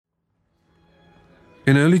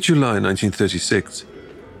In early July 1936,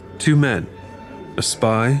 two men, a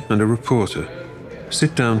spy and a reporter,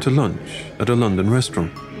 sit down to lunch at a London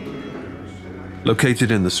restaurant. Located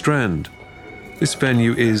in the Strand, this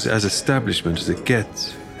venue is as establishment as it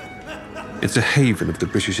gets. It's a haven of the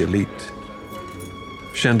British elite.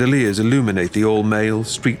 Chandeliers illuminate the all-male,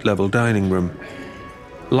 street-level dining room.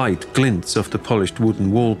 Light glints off the polished wooden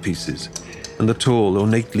wall pieces and the tall,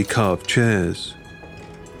 ornately carved chairs.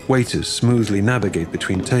 Waiters smoothly navigate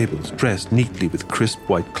between tables dressed neatly with crisp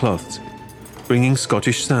white cloths, bringing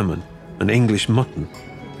Scottish salmon and English mutton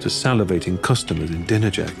to salivating customers in dinner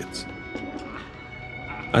jackets.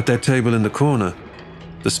 At their table in the corner,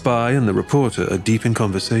 the spy and the reporter are deep in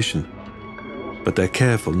conversation, but they're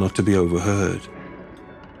careful not to be overheard.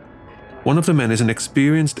 One of the men is an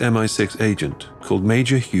experienced MI6 agent called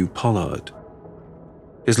Major Hugh Pollard.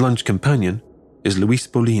 His lunch companion is Luis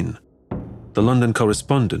Bolin, the London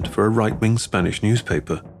correspondent for a right-wing Spanish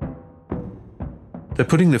newspaper. They're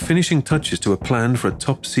putting the finishing touches to a plan for a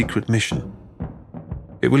top-secret mission.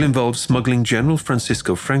 It will involve smuggling General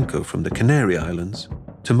Francisco Franco from the Canary Islands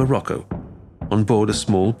to Morocco on board a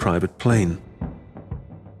small private plane.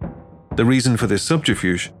 The reason for this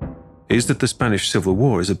subterfuge is that the Spanish Civil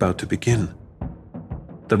War is about to begin.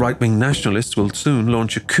 The right-wing nationalists will soon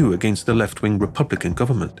launch a coup against the left-wing Republican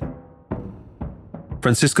government.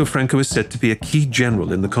 Francisco Franco is said to be a key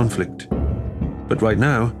general in the conflict, but right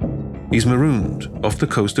now, he's marooned off the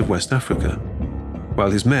coast of West Africa, while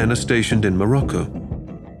his men are stationed in Morocco.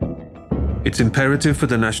 It's imperative for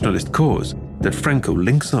the nationalist cause that Franco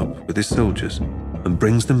links up with his soldiers and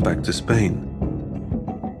brings them back to Spain.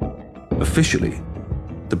 Officially,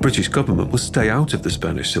 the British government will stay out of the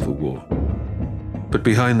Spanish Civil War. But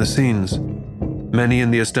behind the scenes, many in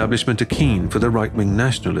the establishment are keen for the right-wing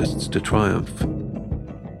nationalists to triumph.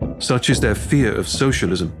 Such is their fear of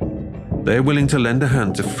socialism, they are willing to lend a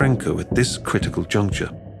hand to Franco at this critical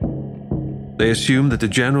juncture. They assume that the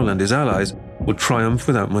general and his allies will triumph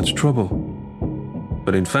without much trouble.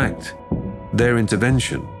 But in fact, their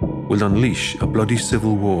intervention will unleash a bloody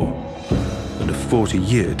civil war and a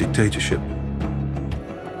 40-year dictatorship.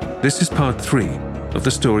 This is part 3 of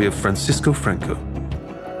the story of Francisco Franco,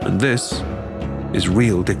 and this is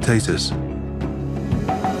Real Dictators.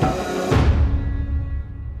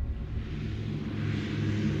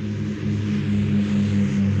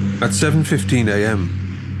 At 7:15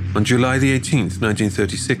 a.m. on July the 18th,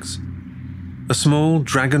 1936, a small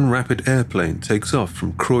Dragon Rapid airplane takes off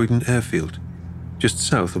from Croydon Airfield, just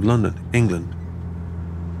south of London, England.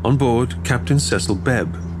 On board, Captain Cecil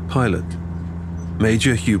Bebb, pilot,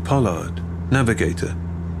 Major Hugh Pollard, navigator,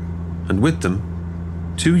 and with them,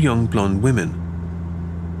 2 young blonde women.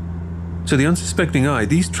 To the unsuspecting eye,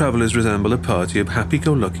 these travellers resemble a party of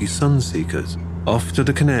happy-go-lucky sun-seekers off to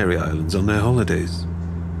the Canary Islands on their holidays.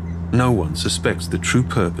 No one suspects the true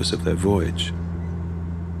purpose of their voyage.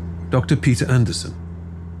 Dr. Peter Anderson.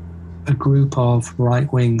 A group of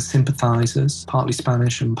right-wing sympathisers, partly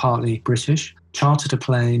Spanish and partly British, chartered a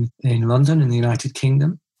plane in London in the United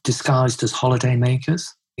Kingdom, disguised as holidaymakers,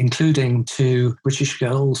 including 2 British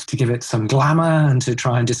girls to give it some glamour and to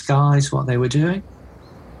try and disguise what they were doing.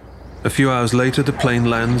 A few hours later, the plane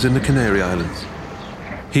lands in the Canary Islands.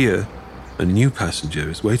 Here, a new passenger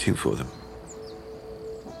is waiting for them.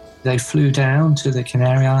 They flew down to the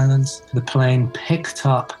Canary Islands. The plane picked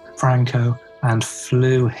up Franco and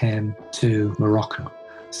flew him to Morocco.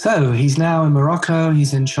 So he's now in Morocco.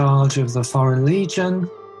 He's in charge of the Foreign Legion.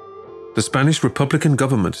 The Spanish Republican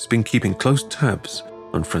government has been keeping close tabs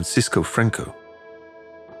on Francisco Franco.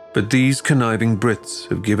 But these conniving Brits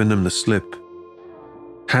have given them the slip.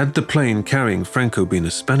 Had the plane carrying Franco been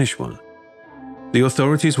a Spanish one, the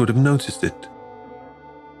authorities would have noticed it.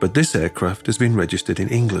 But this aircraft has been registered in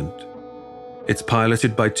England. It's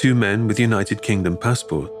piloted by 2 men with United Kingdom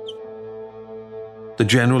passports. The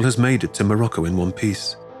general has made it to Morocco in one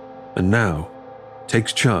piece, and now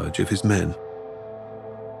takes charge of his men.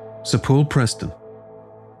 Sir Paul Preston.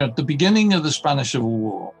 At the beginning of the Spanish Civil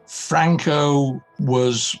War, Franco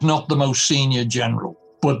was not the most senior general,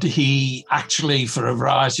 but he actually, for a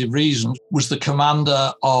variety of reasons, was the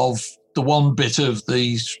commander of the one bit of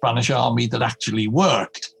the Spanish army that actually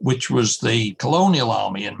worked, which was the colonial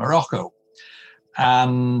army in Morocco.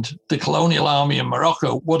 And the colonial army in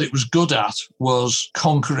Morocco, what it was good at was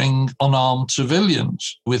conquering unarmed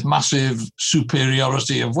civilians with massive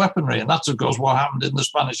superiority of weaponry. And that's, of course, what happened in the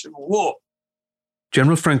Spanish Civil War.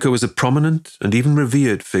 General Franco is a prominent and even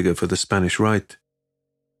revered figure for the Spanish right.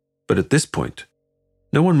 But at this point,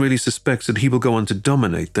 no one really suspects that he will go on to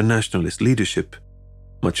dominate the nationalist leadership,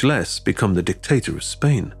 much less become the dictator of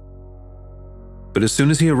Spain. But as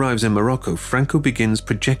soon as he arrives in Morocco, Franco begins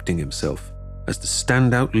projecting himself as the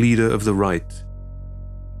standout leader of the right.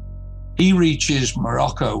 He reaches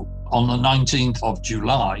Morocco on the 19th of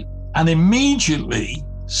July and immediately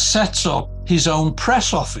sets up his own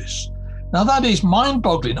press office. Now that is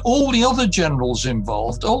mind-boggling. All the other generals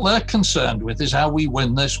involved, all they're concerned with is how we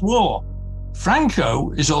win this war.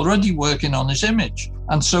 Franco is already working on his image.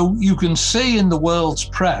 And so you can see in the world's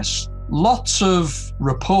press lots of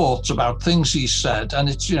reports about things he said. And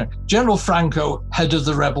it's, General Franco, head of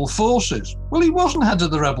the rebel forces. Well, he wasn't head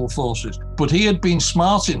of the rebel forces, but he had been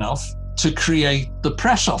smart enough to create the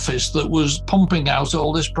press office that was pumping out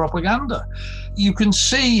all this propaganda. You can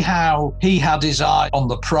see how he had his eye on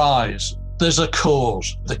the prize. There's a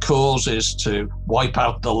cause. The cause is to wipe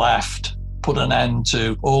out the left, put an end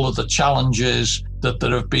to all of the challenges that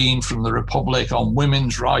there have been from the Republic on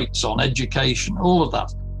women's rights, on education, all of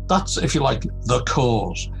that. That's, if you like, the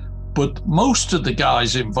cause. But most of the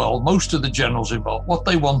guys involved, most of the generals involved, what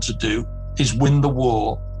they want to do is win the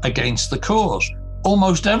war against the cause.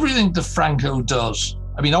 Almost everything that Franco does,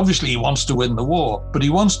 I mean, obviously he wants to win the war, but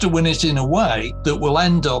he wants to win it in a way that will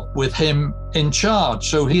end up with him in charge.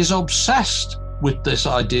 So he is obsessed with this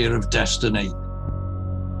idea of destiny.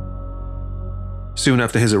 Soon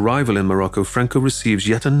after his arrival in Morocco, Franco receives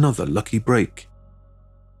yet another lucky break.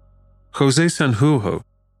 José Sanjurjo,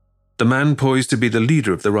 the man poised to be the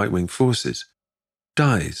leader of the right-wing forces,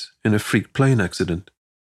 dies in a freak plane accident.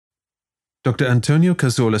 Dr. Antonio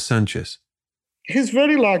Cazorla Sanchez. He's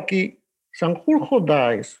very lucky. Sanjurjo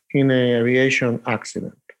dies in an aviation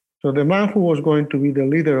accident. So the man who was going to be the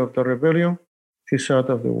leader of the rebellion is out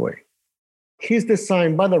of the way. He's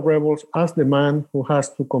designed by the rebels as the man who has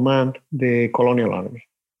to command the colonial army.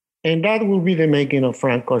 And that will be the making of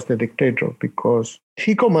Franco as the dictator, because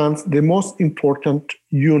he commands the most important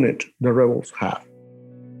unit the rebels have.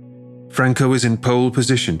 Franco is in pole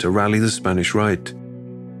position to rally the Spanish right.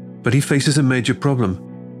 But he faces a major problem.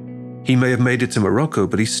 He may have made it to Morocco,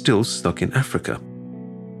 but he's still stuck in Africa.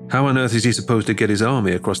 How on earth is he supposed to get his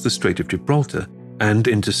army across the Strait of Gibraltar and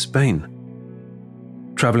into Spain?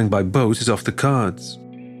 Traveling by boat is off the cards.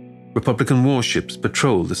 Republican warships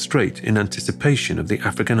patrol the strait in anticipation of the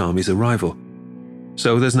African army's arrival.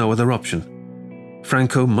 So there's no other option.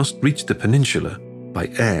 Franco must reach the peninsula by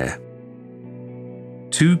air.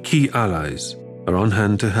 Two key allies are on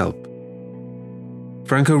hand to help.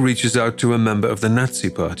 Franco reaches out to a member of the Nazi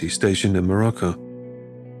party stationed in Morocco.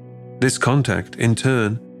 This contact, in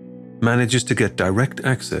turn, manages to get direct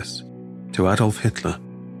access to Adolf Hitler.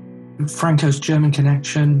 Franco's German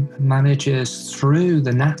connection manages through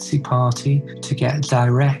the Nazi party to get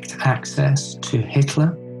direct access to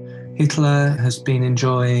Hitler. Hitler has been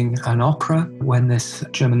enjoying an opera. When this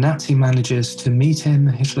German Nazi manages to meet him,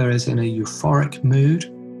 Hitler is in a euphoric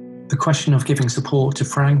mood. The question of giving support to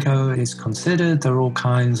Franco is considered. There are all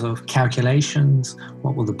kinds of calculations.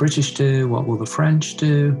 What will the British do? What will the French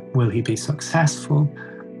do? Will he be successful?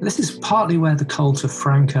 This is partly where the cult of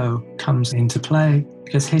Franco comes into play,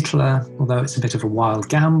 because Hitler, although it's a bit of a wild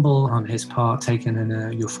gamble on his part, taken in a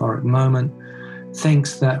euphoric moment,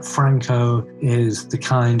 thinks that Franco is the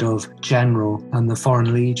kind of general and the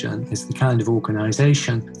Foreign Legion is the kind of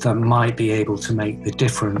organisation that might be able to make the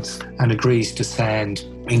difference, and agrees to send,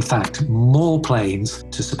 in fact, more planes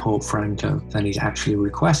to support Franco than he'd actually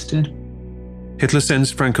requested. Hitler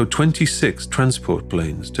sends Franco 26 transport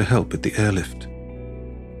planes to help with the airlift.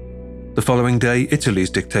 The following day, Italy's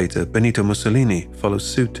dictator Benito Mussolini follows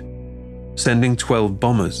suit, sending 12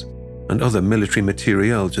 bombers and other military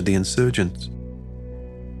materiel to the insurgents.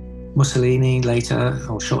 Mussolini later,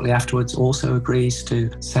 or shortly afterwards, also agrees to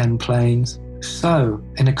send planes. So,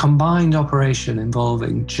 in a combined operation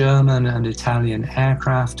involving German and Italian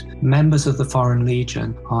aircraft, members of the Foreign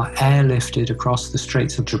Legion are airlifted across the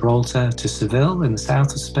Straits of Gibraltar to Seville in the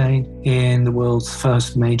south of Spain in the world's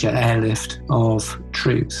first major airlift of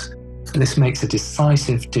troops. This makes a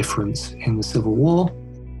decisive difference in the Civil War.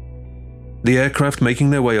 The aircraft making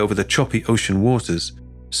their way over the choppy ocean waters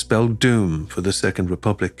spelled doom for the Second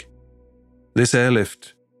Republic. This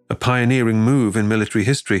airlift, a pioneering move in military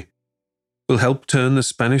history, will help turn the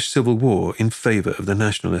Spanish Civil War in favor of the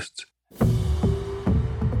nationalists.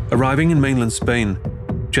 Arriving in mainland Spain,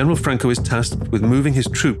 General Franco is tasked with moving his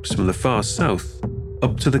troops from the far south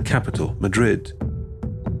up to the capital, Madrid.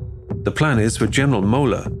 The plan is for General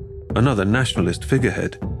Mola, another nationalist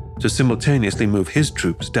figurehead, to simultaneously move his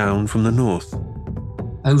troops down from the north.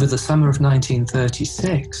 Over the summer of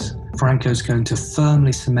 1936, Franco's going to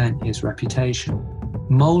firmly cement his reputation.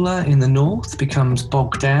 Mola in the north becomes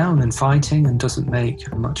bogged down in fighting and doesn't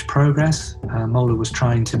make much progress. Mola was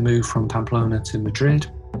trying to move from Pamplona to Madrid.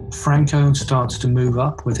 Franco starts to move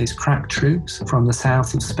up with his crack troops from the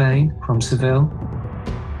south of Spain, from Seville.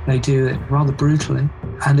 They do it rather brutally,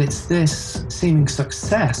 and it's this seeming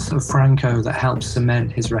success of Franco that helps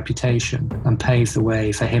cement his reputation and pave the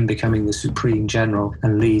way for him becoming the supreme general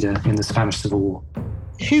and leader in the Spanish Civil War.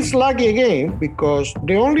 He's lucky again because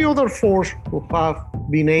the only other force who have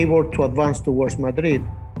been able to advance towards Madrid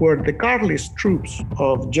were the Carlist troops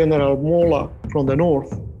of General Mola from the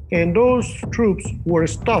north, and those troops were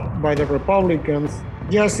stopped by the Republicans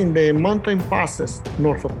just in the mountain passes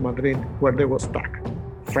north of Madrid where they were stuck.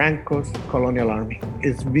 Franco's colonial army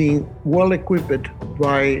is being well equipped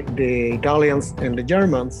by the Italians and the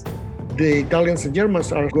Germans. The Italians and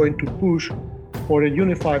Germans are going to push for a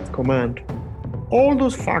unified command. All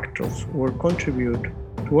those factors will contribute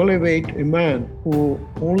to elevate a man who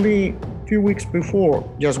only a few weeks before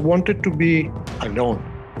just wanted to be alone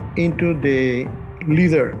into the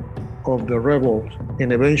leader of the rebels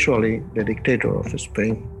and eventually the dictator of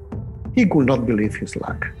Spain. He could not believe his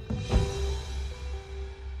luck.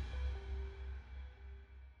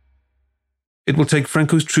 It will take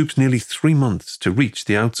Franco's troops nearly 3 months to reach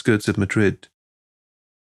the outskirts of Madrid.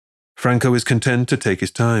 Franco is content to take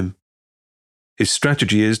his time. His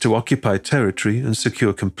strategy is to occupy territory and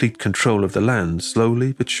secure complete control of the land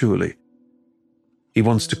slowly but surely. He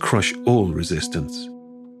wants to crush all resistance.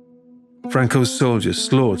 Franco's soldiers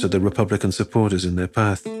slaughter the Republican supporters in their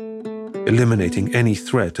path, eliminating any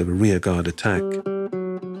threat of a rearguard attack.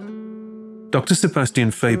 Dr.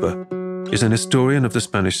 Sebastian Faber is an historian of the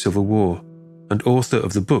Spanish Civil War and author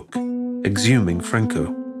of the book Exhuming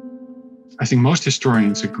Franco. I think most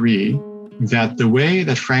historians agree that the way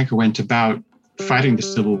that Franco went about fighting the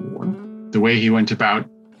Civil War, the way he went about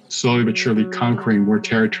slowly but surely conquering more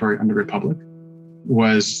territory under the Republic,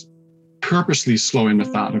 was purposely slow and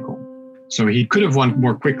methodical. So he could have won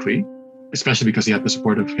more quickly, especially because he had the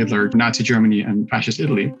support of Hitler, Nazi Germany, and fascist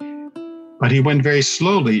Italy. But he went very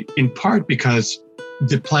slowly, in part because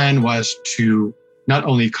the plan was to not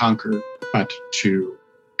only conquer, but to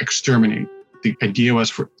exterminate. The idea was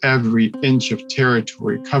for every inch of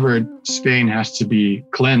territory covered, Spain has to be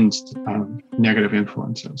cleansed of negative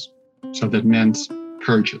influences. So that meant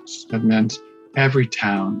purges. That meant every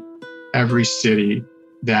town, every city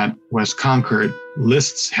that was conquered,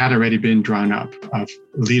 lists had already been drawn up of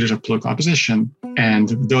leaders of political opposition, and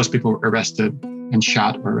those people were arrested and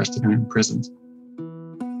shot or arrested and imprisoned.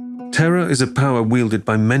 Terror is a power wielded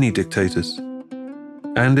by many dictators,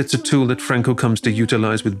 and it's a tool that Franco comes to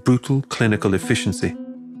utilize with brutal clinical efficiency.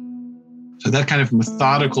 So that kind of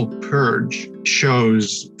methodical purge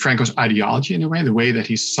shows Franco's ideology in a way, the way that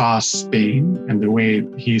he saw Spain and the way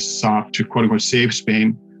he sought to, quote unquote, save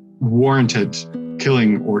Spain warranted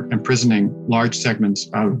killing or imprisoning large segments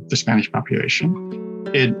of the Spanish population.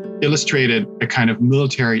 It illustrated a kind of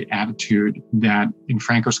military attitude that, in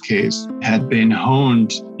Franco's case, had been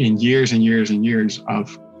honed in years and years and years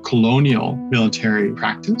of colonial military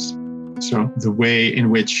practice. So the way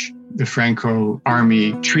in which the Franco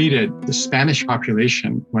army treated the Spanish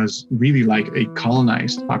population was really like a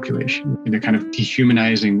colonized population in a kind of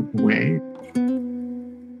dehumanizing way.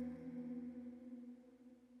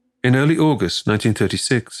 In early August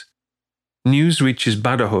 1936, news reaches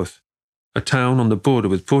Badajoz, a town on the border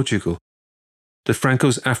with Portugal, that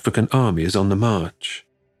Franco's African army is on the march.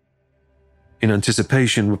 In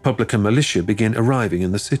anticipation, Republican militia begin arriving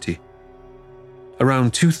in the city.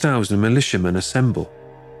 Around 2,000 militiamen assemble,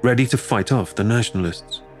 ready to fight off the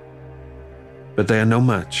nationalists. But they are no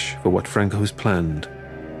match for what Franco has planned.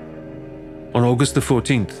 On August the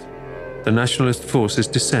 14th, the nationalist forces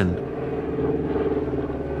descend.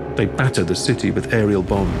 They batter the city with aerial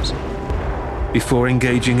bombs, before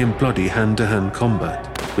engaging in bloody hand-to-hand combat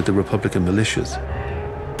with the Republican militias.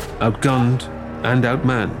 Outgunned and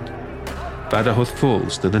outmanned, Badajoz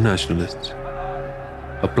falls to the nationalists.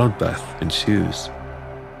 A bloodbath ensues.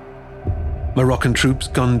 Moroccan troops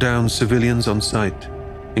gun down civilians on sight,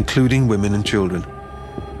 including women and children.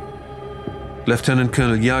 Lieutenant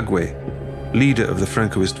Colonel Yagüe, leader of the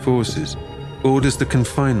Francoist forces, orders the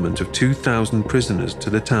confinement of 2,000 prisoners to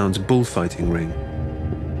the town's bullfighting ring.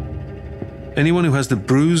 Anyone who has the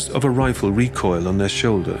bruise of a rifle recoil on their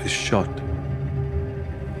shoulder is shot.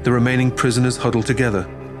 The remaining prisoners huddle together,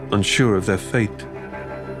 unsure of their fate.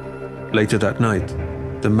 Later that night,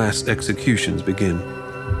 the mass executions begin.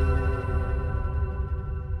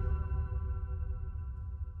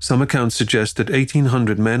 Some accounts suggest that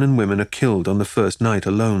 1,800 men and women are killed on the first night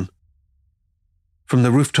alone. From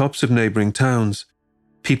the rooftops of neighboring towns,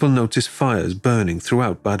 people notice fires burning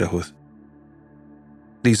throughout Badajoz.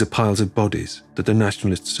 These are piles of bodies that the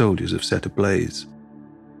nationalist soldiers have set ablaze.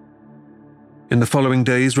 In the following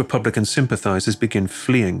days, Republican sympathizers begin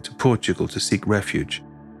fleeing to Portugal to seek refuge.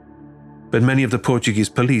 But many of the Portuguese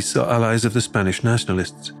police are allies of the Spanish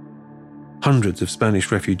nationalists. Hundreds of Spanish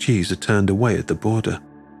refugees are turned away at the border.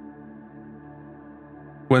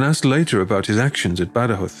 When asked later about his actions at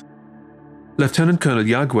Badajoz, Lieutenant Colonel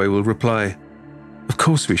Yagüe will reply, "Of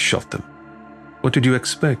course we shot them. What did you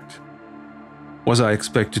expect? Was I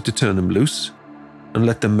expected to turn them loose and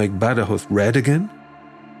let them make Badajoz red again?"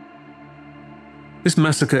 This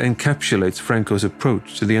massacre encapsulates Franco's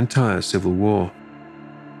approach to the entire civil war.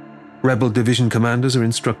 Rebel division commanders are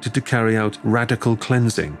instructed to carry out radical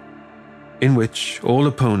cleansing, in which all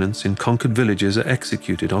opponents in conquered villages are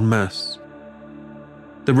executed en masse.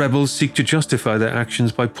 The rebels seek to justify their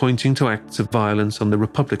actions by pointing to acts of violence on the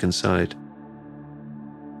Republican side.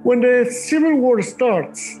 When the Civil War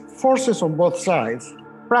starts, forces on both sides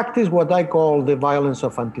practice what I call the violence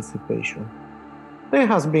of anticipation. There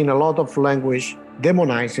has been a lot of language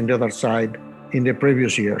demonizing the other side in the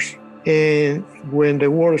previous years. And when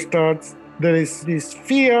the war starts, there is this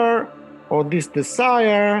fear or this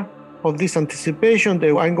desire of this anticipation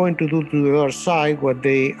that I'm going to do to the other side what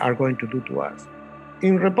they are going to do to us.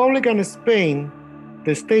 In Republican Spain,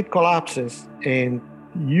 the state collapses and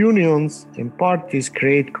unions and parties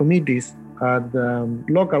create committees at the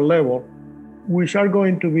local level, which are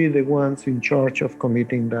going to be the ones in charge of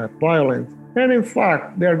committing that violence. And in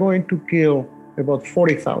fact, they are going to kill about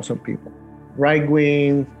 40,000 people.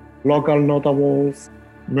 Right-wing, local notables,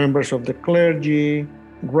 members of the clergy,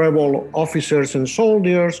 rebel officers and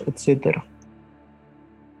soldiers, etc.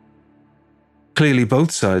 Clearly,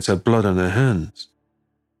 both sides have blood on their hands.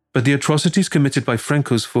 But the atrocities committed by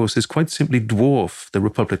Franco's forces quite simply dwarf the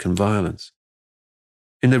Republican violence.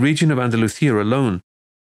 In the region of Andalusia alone,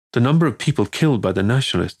 the number of people killed by the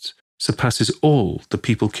nationalists surpasses all the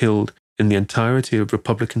people killed in the entirety of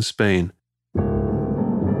Republican Spain.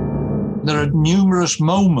 There are numerous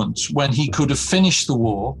moments when he could have finished the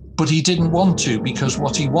war, but he didn't want to, because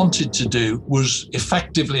what he wanted to do was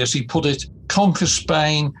effectively, as he put it, conquer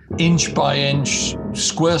Spain inch by inch,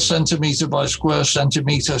 square centimetre by square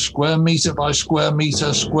centimetre, square metre by square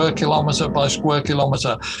metre, square kilometre by square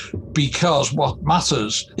kilometre, because what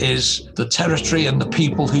matters is the territory and the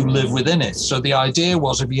people who live within it. So the idea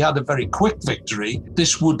was, if he had a very quick victory,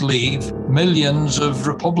 this would leave millions of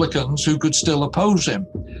Republicans who could still oppose him.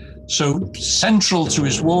 So central to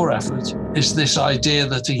his war effort is this idea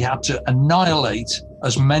that he had to annihilate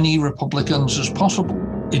as many Republicans as possible.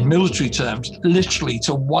 In military terms, literally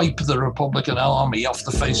to wipe the Republican army off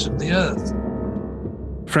the face of the earth.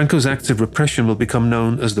 Franco's acts of repression will become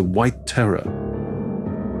known as the White Terror.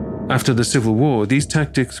 After the Civil War, these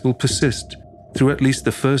tactics will persist through at least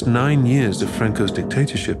the first 9 years of Franco's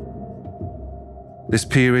dictatorship. This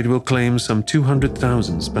period will claim some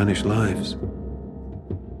 200,000 Spanish lives.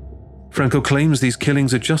 Franco claims these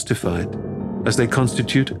killings are justified, as they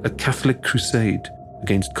constitute a Catholic crusade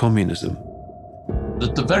against communism.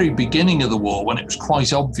 At the very beginning of the war, when it was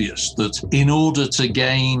quite obvious that in order to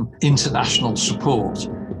gain international support,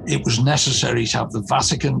 it was necessary to have the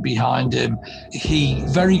Vatican behind him, he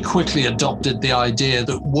very quickly adopted the idea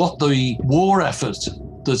that what the war effort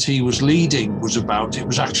that he was leading was about, it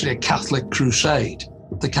was actually a Catholic crusade.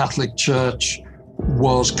 The Catholic Church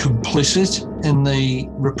was complicit in the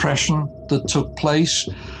repression that took place,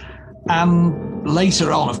 and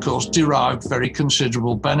later on, of course, derived very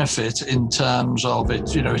considerable benefit in terms of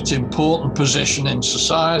its important position in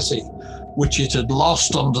society, which it had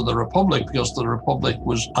lost under the Republic, because the Republic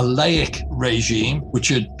was a laic regime which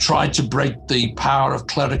had tried to break the power of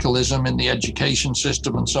clericalism in the education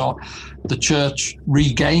system and so on. The Church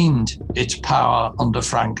regained its power under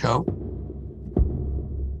Franco.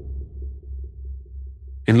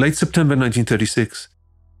 In late September 1936,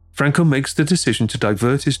 Franco makes the decision to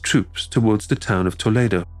divert his troops towards the town of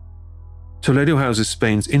Toledo. Toledo houses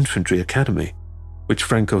Spain's infantry academy, which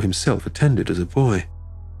Franco himself attended as a boy.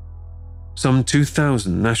 Some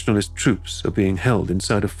 2,000 nationalist troops are being held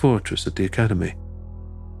inside a fortress at the academy.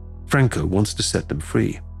 Franco wants to set them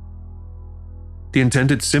free. The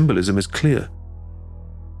intended symbolism is clear.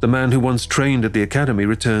 The man who once trained at the academy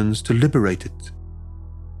returns to liberate it.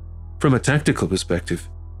 From a tactical perspective,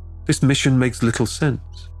 this mission makes little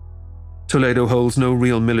sense. Toledo holds no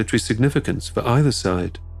real military significance for either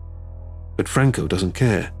side. But Franco doesn't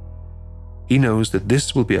care. He knows that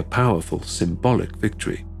this will be a powerful, symbolic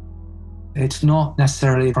victory. It's not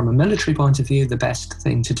necessarily from a military point of view the best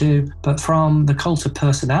thing to do, but from the cult of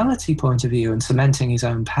personality point of view and cementing his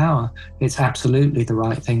own power, it's absolutely the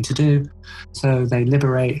right thing to do. So they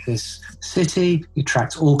liberate this city,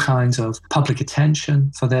 attract all kinds of public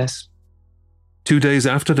attention for this. 2 days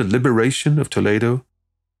after the liberation of Toledo,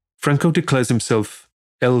 Franco declares himself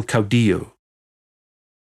El Caudillo.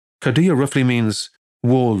 Caudillo roughly means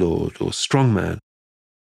warlord or strongman.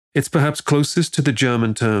 It's perhaps closest to the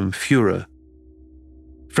German term Führer.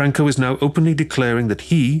 Franco is now openly declaring that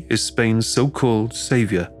he is Spain's so-called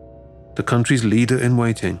savior, the country's leader in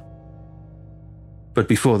waiting. But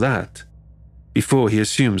before that, before he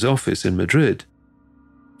assumes office in Madrid,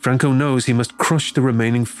 Franco knows he must crush the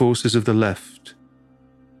remaining forces of the left.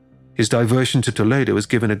 His diversion to Toledo has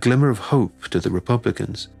given a glimmer of hope to the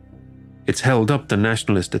Republicans. It's held up the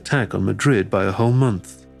nationalist attack on Madrid by a whole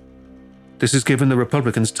month. This has given the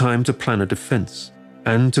Republicans time to plan a defense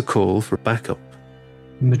and to call for backup.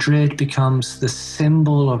 Madrid becomes the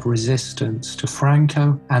symbol of resistance to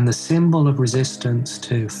Franco and the symbol of resistance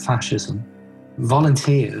to fascism.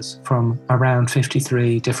 Volunteers from around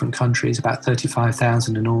 53 different countries, about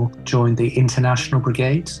 35,000 in all, joined the International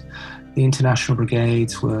Brigades. The International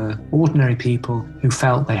Brigades were ordinary people who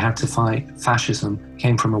felt they had to fight fascism.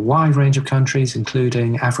 Came from a wide range of countries,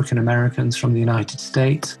 including African Americans from the United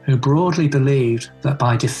States, who broadly believed that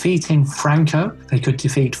by defeating Franco, they could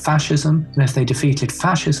defeat fascism, and if they defeated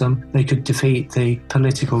fascism, they could defeat the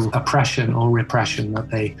political oppression or repression that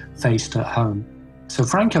they faced at home. So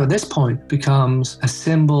Franco at this point becomes a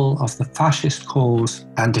symbol of the fascist cause,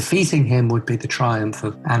 and defeating him would be the triumph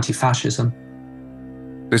of anti-fascism.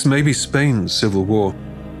 This may be Spain's civil war,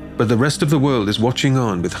 but the rest of the world is watching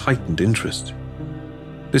on with heightened interest.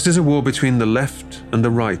 This is a war between the left and the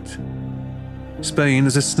right. Spain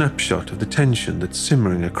is a snapshot of the tension that's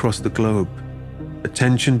simmering across the globe, a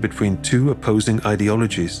tension between two opposing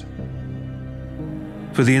ideologies.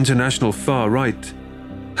 For the international far right,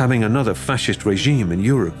 having another fascist regime in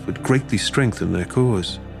Europe would greatly strengthen their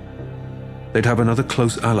cause. They'd have another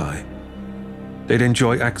close ally. They'd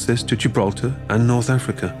enjoy access to Gibraltar and North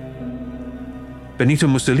Africa. Benito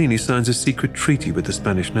Mussolini signs a secret treaty with the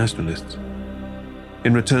Spanish nationalists.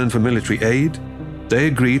 In return for military aid, they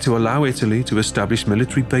agree to allow Italy to establish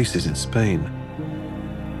military bases in Spain.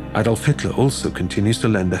 Adolf Hitler also continues to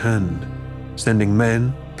lend a hand, sending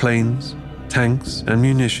men, planes, tanks, and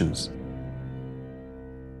munitions.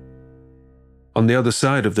 On the other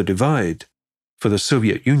side of the divide, for the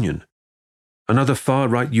Soviet Union, another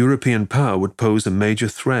far-right European power would pose a major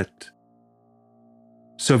threat.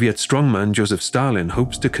 Soviet strongman Joseph Stalin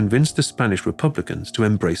hopes to convince the Spanish Republicans to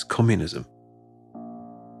embrace communism.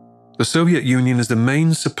 The Soviet Union is the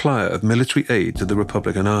main supplier of military aid to the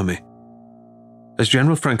Republican Army. As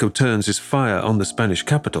General Franco turns his fire on the Spanish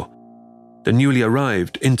capital, the newly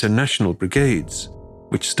arrived international brigades,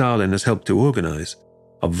 which Stalin has helped to organize,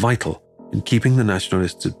 are vital in keeping the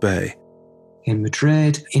nationalists at bay. In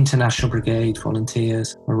Madrid, International Brigade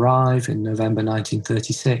volunteers arrive in November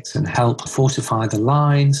 1936 and help fortify the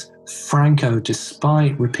lines. Franco,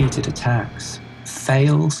 despite repeated attacks,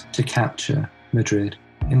 fails to capture Madrid,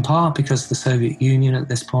 in part because the Soviet Union at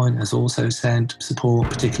this point has also sent support,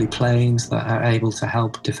 particularly planes, that are able to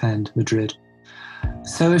help defend Madrid.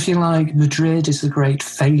 So if you like, Madrid is a great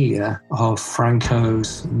failure of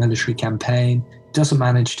Franco's military campaign. Doesn't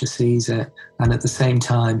manage to seize it, and at the same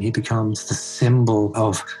time he becomes the symbol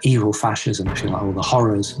of evil fascism, if you like, or the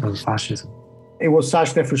horrors of fascism. It was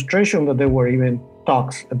such the frustration that there were even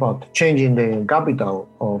talks about changing the capital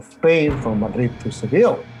of Spain from Madrid to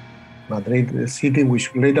Seville. Madrid, the city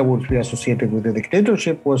which later would be associated with the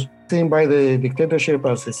dictatorship, was seen by the dictatorship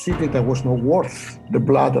as a city that was not worth the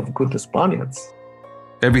blood of good Spaniards.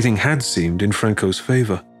 Everything had seemed in Franco's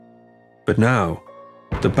favor, but now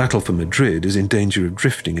the battle for Madrid is in danger of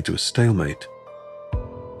drifting into a stalemate.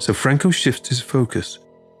 So Franco shifts his focus.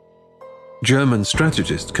 German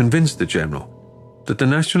strategists convinced the general that the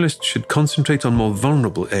nationalists should concentrate on more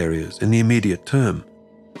vulnerable areas in the immediate term.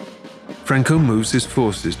 Franco moves his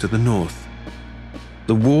forces to the north.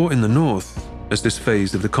 The war in the north, as this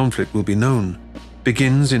phase of the conflict will be known,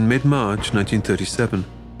 begins in mid-March 1937.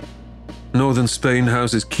 Northern Spain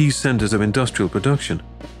houses key centers of industrial production,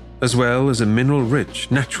 as well as a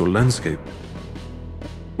mineral-rich natural landscape.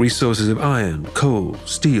 Resources of iron, coal,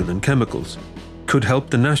 steel, and chemicals could help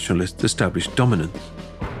the nationalists establish dominance.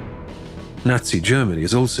 Nazi Germany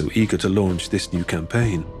is also eager to launch this new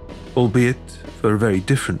campaign, albeit for a very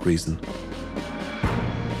different reason.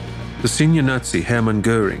 The senior Nazi Hermann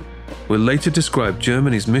Göring will later describe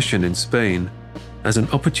Germany's mission in Spain as an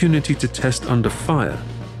opportunity to test under fire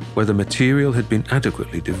whether material had been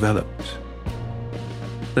adequately developed.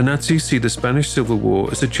 The Nazis see the Spanish Civil War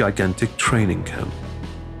as a gigantic training camp.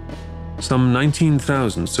 Some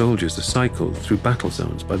 19,000 soldiers are cycled through battle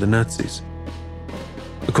zones by the Nazis.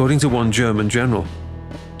 According to one German general,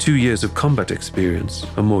 2 years of combat experience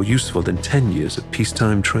are more useful than 10 years of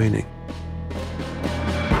peacetime training.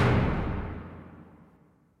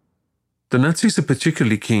 The Nazis are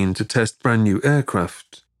particularly keen to test brand new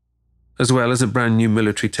aircraft, as well as a brand new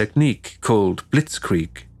military technique called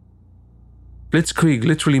Blitzkrieg. Blitzkrieg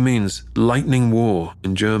literally means lightning war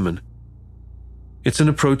in German. It's an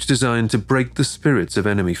approach designed to break the spirits of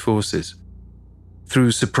enemy forces.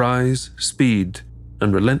 Through surprise, speed,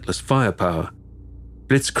 and relentless firepower,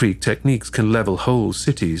 Blitzkrieg techniques can level whole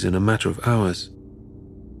cities in a matter of hours.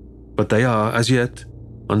 But they are, as yet,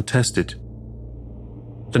 untested.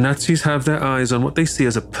 The Nazis have their eyes on what they see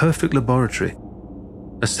as a perfect laboratory,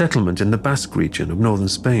 a settlement in the Basque region of northern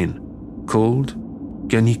Spain called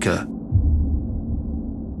Guernica.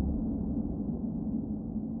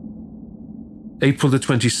 April the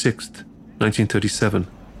 26th, 1937,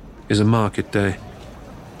 is a market day.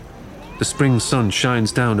 The spring sun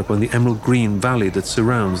shines down upon the emerald green valley that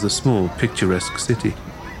surrounds the small, picturesque city.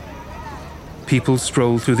 People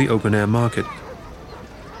stroll through the open-air market.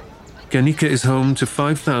 Guernica is home to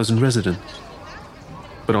 5,000 residents.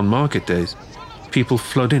 But on market days, people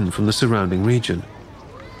flood in from the surrounding region.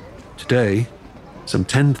 Today, some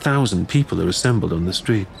 10,000 people are assembled on the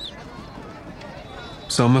streets.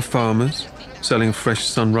 Some are farmers, selling fresh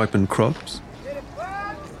sun-ripened crops.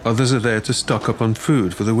 Others are there to stock up on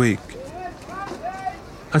food for the week.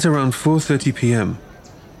 At around 4:30 p.m.,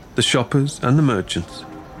 the shoppers and the merchants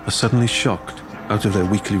are suddenly shocked out of their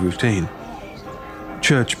weekly routine.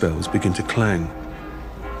 Church bells begin to clang.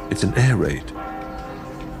 It's an air raid.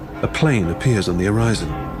 A plane appears on the horizon.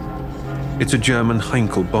 It's a German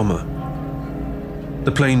Heinkel bomber.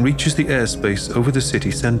 The plane reaches the airspace over the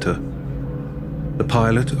city center. The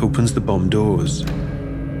pilot opens the bomb doors.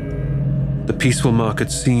 The peaceful market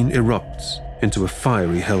scene erupts into a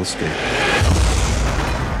fiery hellscape.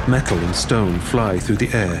 Metal and stone fly through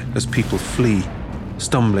the air as people flee,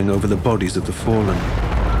 stumbling over the bodies of the fallen.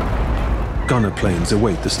 Gunner planes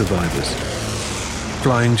await the survivors.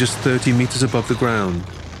 Flying just 30 meters above the ground,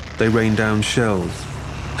 they rain down shells,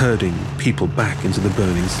 herding people back into the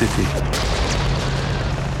burning city.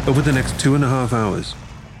 Over the next 2.5 hours,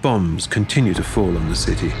 bombs continue to fall on the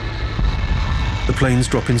city. The planes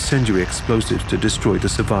drop incendiary explosives to destroy the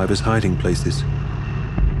survivors' hiding places.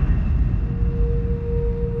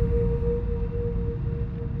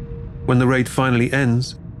 When the raid finally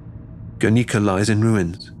ends, Guernica lies in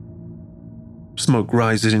ruins. Smoke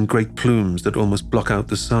rises in great plumes that almost block out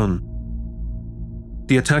the sun.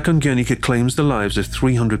 The attack on Guernica claims the lives of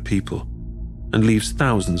 300 people and leaves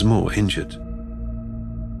thousands more injured.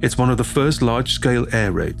 It's one of the first large-scale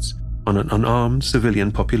air raids on an unarmed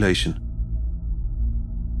civilian population.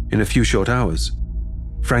 In a few short hours,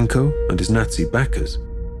 Franco and his Nazi backers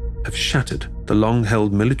have shattered the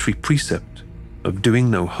long-held military precept of doing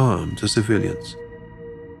no harm to civilians.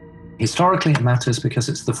 Historically, it matters because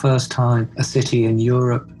it's the first time a city in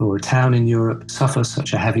Europe or a town in Europe suffers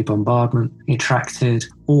such a heavy bombardment. It attracted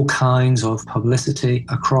all kinds of publicity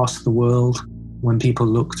across the world when people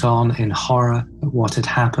looked on in horror at what had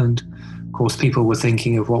happened. Of course, people were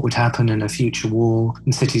thinking of what would happen in a future war,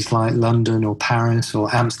 and cities like London or Paris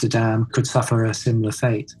or Amsterdam could suffer a similar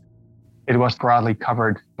fate. It was broadly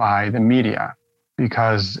covered by the media,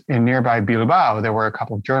 because in nearby Bilbao, there were a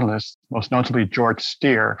couple of journalists, most notably George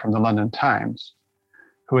Steer from the London Times,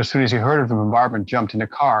 who, as soon as he heard of the bombardment, jumped in a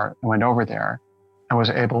car and went over there and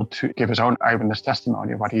was able to give his own eyewitness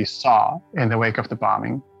testimony of what he saw in the wake of the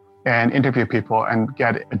bombing and interview people and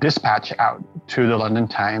get a dispatch out to the London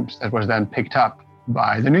Times that was then picked up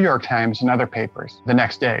by the New York Times and other papers the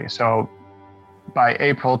next day. So by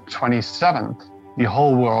April 27th, the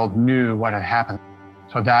whole world knew what had happened.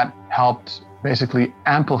 So that helped basically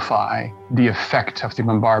amplify the effect of the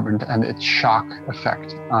bombardment and its shock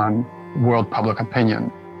effect on world public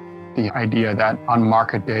opinion. The idea that on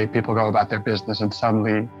market day, people go about their business and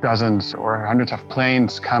suddenly dozens or hundreds of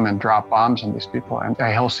planes come and drop bombs on these people and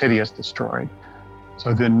a whole city is destroyed.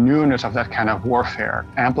 So the newness of that kind of warfare,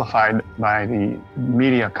 amplified by the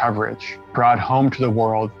media coverage, brought home to the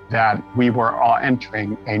world that we were all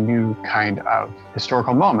entering a new kind of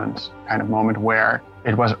historical moment, kind of moment where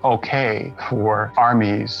it was okay for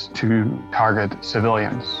armies to target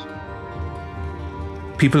civilians.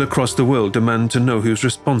 People across the world demand to know who's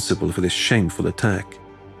responsible for this shameful attack.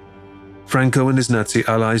 Franco and his Nazi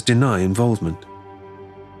allies deny involvement.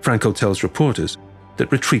 Franco tells reporters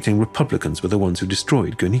that retreating Republicans were the ones who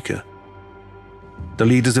destroyed Guernica. The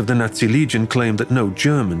leaders of the Nazi Legion claim that no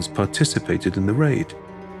Germans participated in the raid.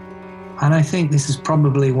 And I think this is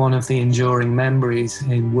probably one of the enduring memories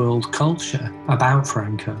in world culture about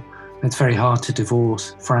Franco. It's very hard to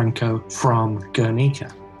divorce Franco from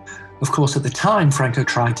Guernica. Of course, at the time, Franco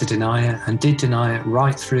tried to deny it and did deny it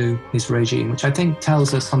right through his regime, which I think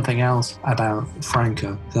tells us something else about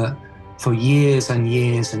Franco, that for years and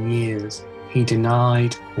years and years, he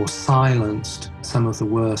denied or silenced some of the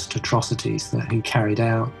worst atrocities that he carried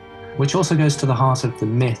out, which also goes to the heart of the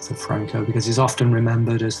myth of Franco, because he's often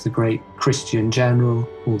remembered as the great Christian general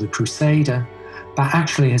or the crusader. But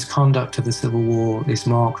actually his conduct of the Civil War is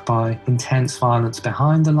marked by intense violence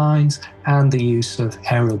behind the lines and the use of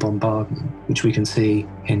aerial bombardment, which we can see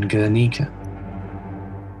in Guernica.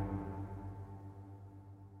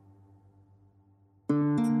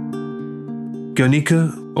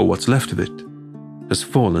 Guernica, or what's left of it, has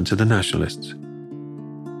fallen to the nationalists.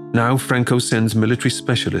 Now Franco sends military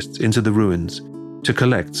specialists into the ruins to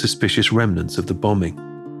collect suspicious remnants of the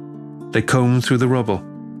bombing. They comb through the rubble,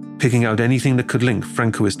 picking out anything that could link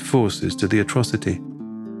Francoist forces to the atrocity.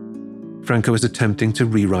 Franco is attempting to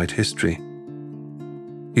rewrite history.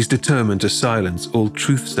 He's determined to silence all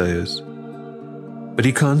truth-sayers, but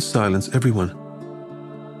he can't silence everyone.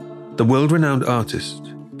 The world-renowned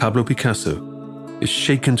artist, Pablo Picasso, is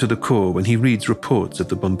shaken to the core when he reads reports of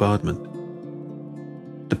the bombardment.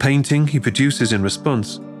 The painting he produces in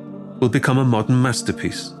response will become a modern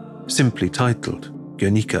masterpiece, simply titled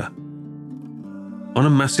Guernica. On a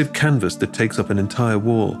massive canvas that takes up an entire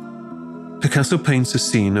wall, Picasso paints a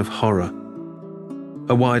scene of horror.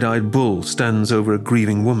 A wide-eyed bull stands over a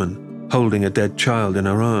grieving woman, holding a dead child in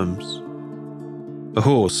her arms. A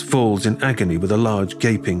horse falls in agony with a large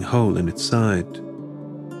gaping hole in its side.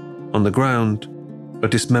 On the ground, a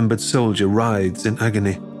dismembered soldier writhes in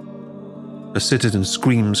agony. A citizen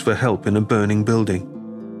screams for help in a burning building.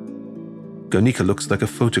 Guernica looks like a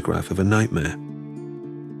photograph of a nightmare.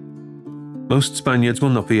 Most Spaniards will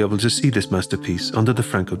not be able to see this masterpiece under the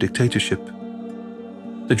Franco dictatorship.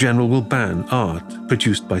 The general will ban art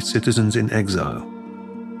produced by citizens in exile.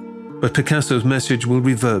 But Picasso's message will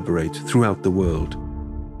reverberate throughout the world.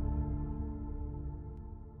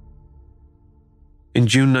 In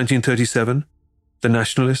June 1937, the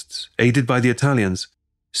nationalists, aided by the Italians,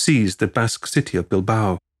 seized the Basque city of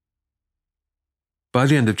Bilbao. By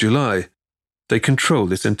the end of July, they control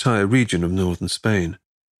this entire region of northern Spain.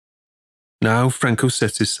 Now Franco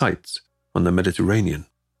sets his sights on the Mediterranean.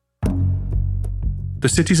 The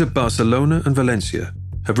cities of Barcelona and Valencia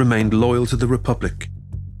have remained loyal to the Republic,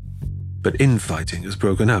 but infighting has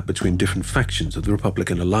broken out between different factions of the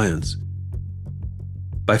Republican alliance.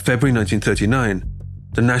 By February 1939,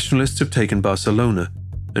 the nationalists have taken Barcelona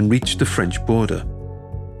and reached the French border.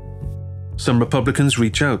 Some Republicans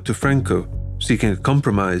reach out to Franco, seeking a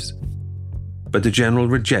compromise, but the general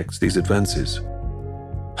rejects these advances.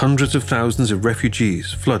 Hundreds of thousands of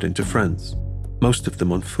refugees flood into France, most of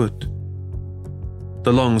them on foot.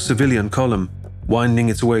 The long civilian column, winding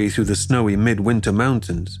its way through the snowy midwinter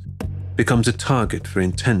mountains, becomes a target for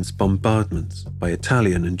intense bombardments by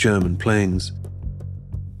Italian and German planes.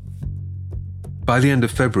 By the end of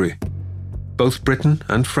February, both Britain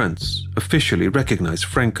and France officially recognize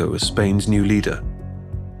Franco as Spain's new leader.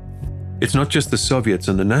 It's not just the Soviets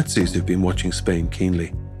and the Nazis who've been watching Spain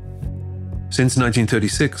keenly. Since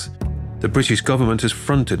 1936, the British government has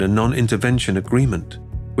fronted a non-intervention agreement,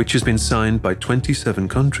 which has been signed by 27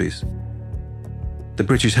 countries. The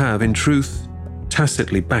British have, in truth,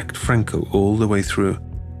 tacitly backed Franco all the way through.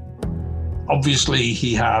 Obviously,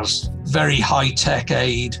 he has very high-tech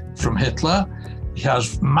aid from Hitler. He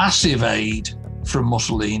has massive aid from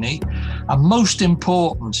Mussolini. And most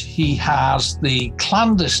important, he has the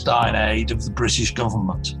clandestine aid of the British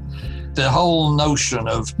government. The whole notion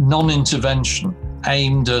of non-intervention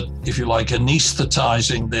aimed at, if you like,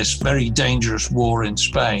 anesthetizing this very dangerous war in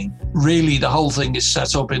Spain. Really, the whole thing is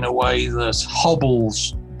set up in a way that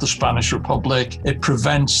hobbles the Spanish Republic. It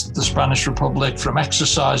prevents the Spanish Republic from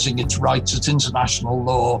exercising its rights at international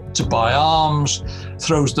law to buy arms,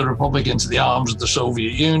 throws the Republic into the arms of the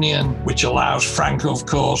Soviet Union, which allows Franco, of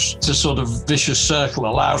course, to sort of vicious circle,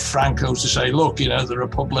 allows Franco to say, look, the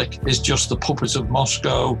Republic is just the puppet of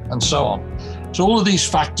Moscow, and so on. So all of these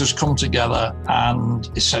factors come together and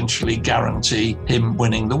essentially guarantee him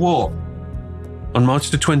winning the war. On March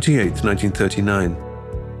the 28th, 1939,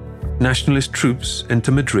 nationalist troops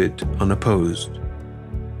enter Madrid unopposed.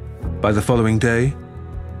 By the following day,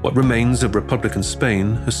 what remains of Republican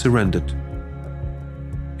Spain has surrendered.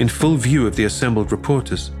 In full view of the assembled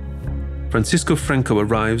reporters, Francisco Franco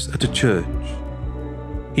arrives at a church.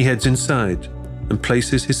 He heads inside and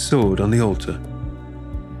places his sword on the altar.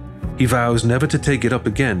 He vows never to take it up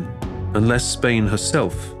again unless Spain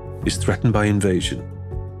herself is threatened by invasion.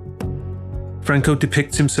 Franco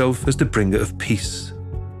depicts himself as the bringer of peace.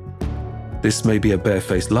 This may be a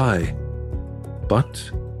barefaced lie, but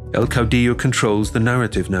El Caudillo controls the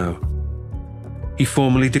narrative now. He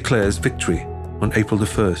formally declares victory on April the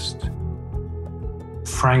 1st.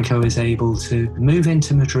 Franco is able to move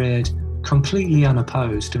into Madrid completely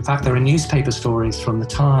unopposed. In fact, there are newspaper stories from the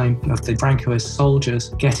time of the Francoist soldiers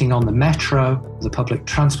getting on the metro, the public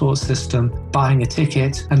transport system, buying a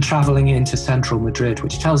ticket and traveling into central Madrid,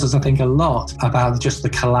 which tells us, I think, a lot about just the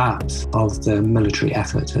collapse of the military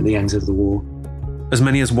effort at the end of the war. As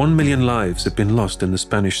many as 1 million lives have been lost in the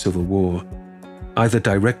Spanish Civil War, either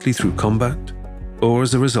directly through combat or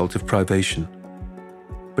as a result of privation.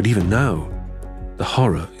 But even now, the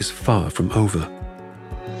horror is far from over.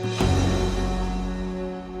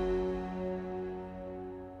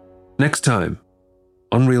 Next time,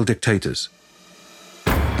 on Real Dictators.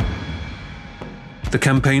 The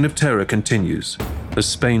campaign of terror continues as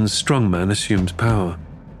Spain's strongman assumes power.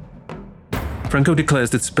 Franco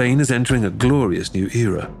declares that Spain is entering a glorious new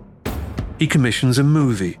era. He commissions a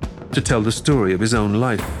movie to tell the story of his own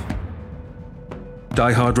life.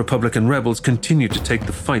 Die-hard Republican rebels continue to take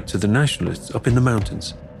the fight to the nationalists up in the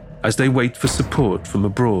mountains as they wait for support from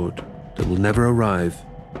abroad that will never arrive.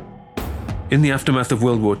 In the aftermath of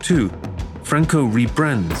World War II, Franco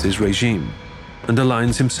rebrands his regime and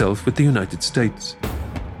aligns himself with the United States.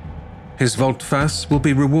 His volte-face will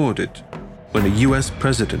be rewarded when a US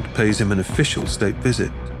president pays him an official state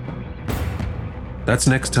visit. That's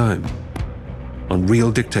next time on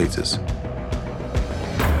Real Dictators.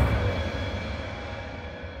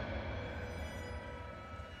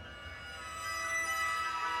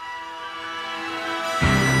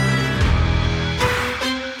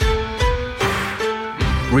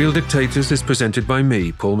 Real Dictators is presented by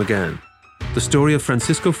me, Paul McGann. The story of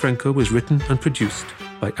Francisco Franco was written and produced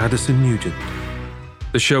by Addison Nugent.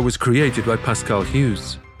 The show was created by Pascal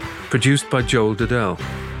Hughes, produced by Joel Dudell,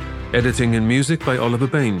 editing and music by Oliver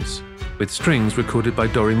Baines, with strings recorded by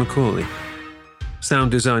Dory McCauley,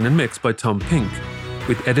 sound design and mix by Tom Pink,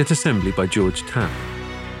 with edit assembly by George Tapp.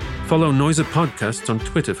 Follow Noiser Podcasts on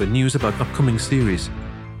Twitter for news about upcoming series.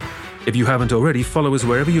 If you haven't already, follow us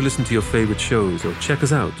wherever you listen to your favorite shows or check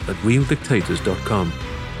us out at realdictators.com.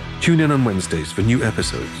 Tune in on Wednesdays for new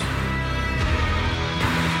episodes.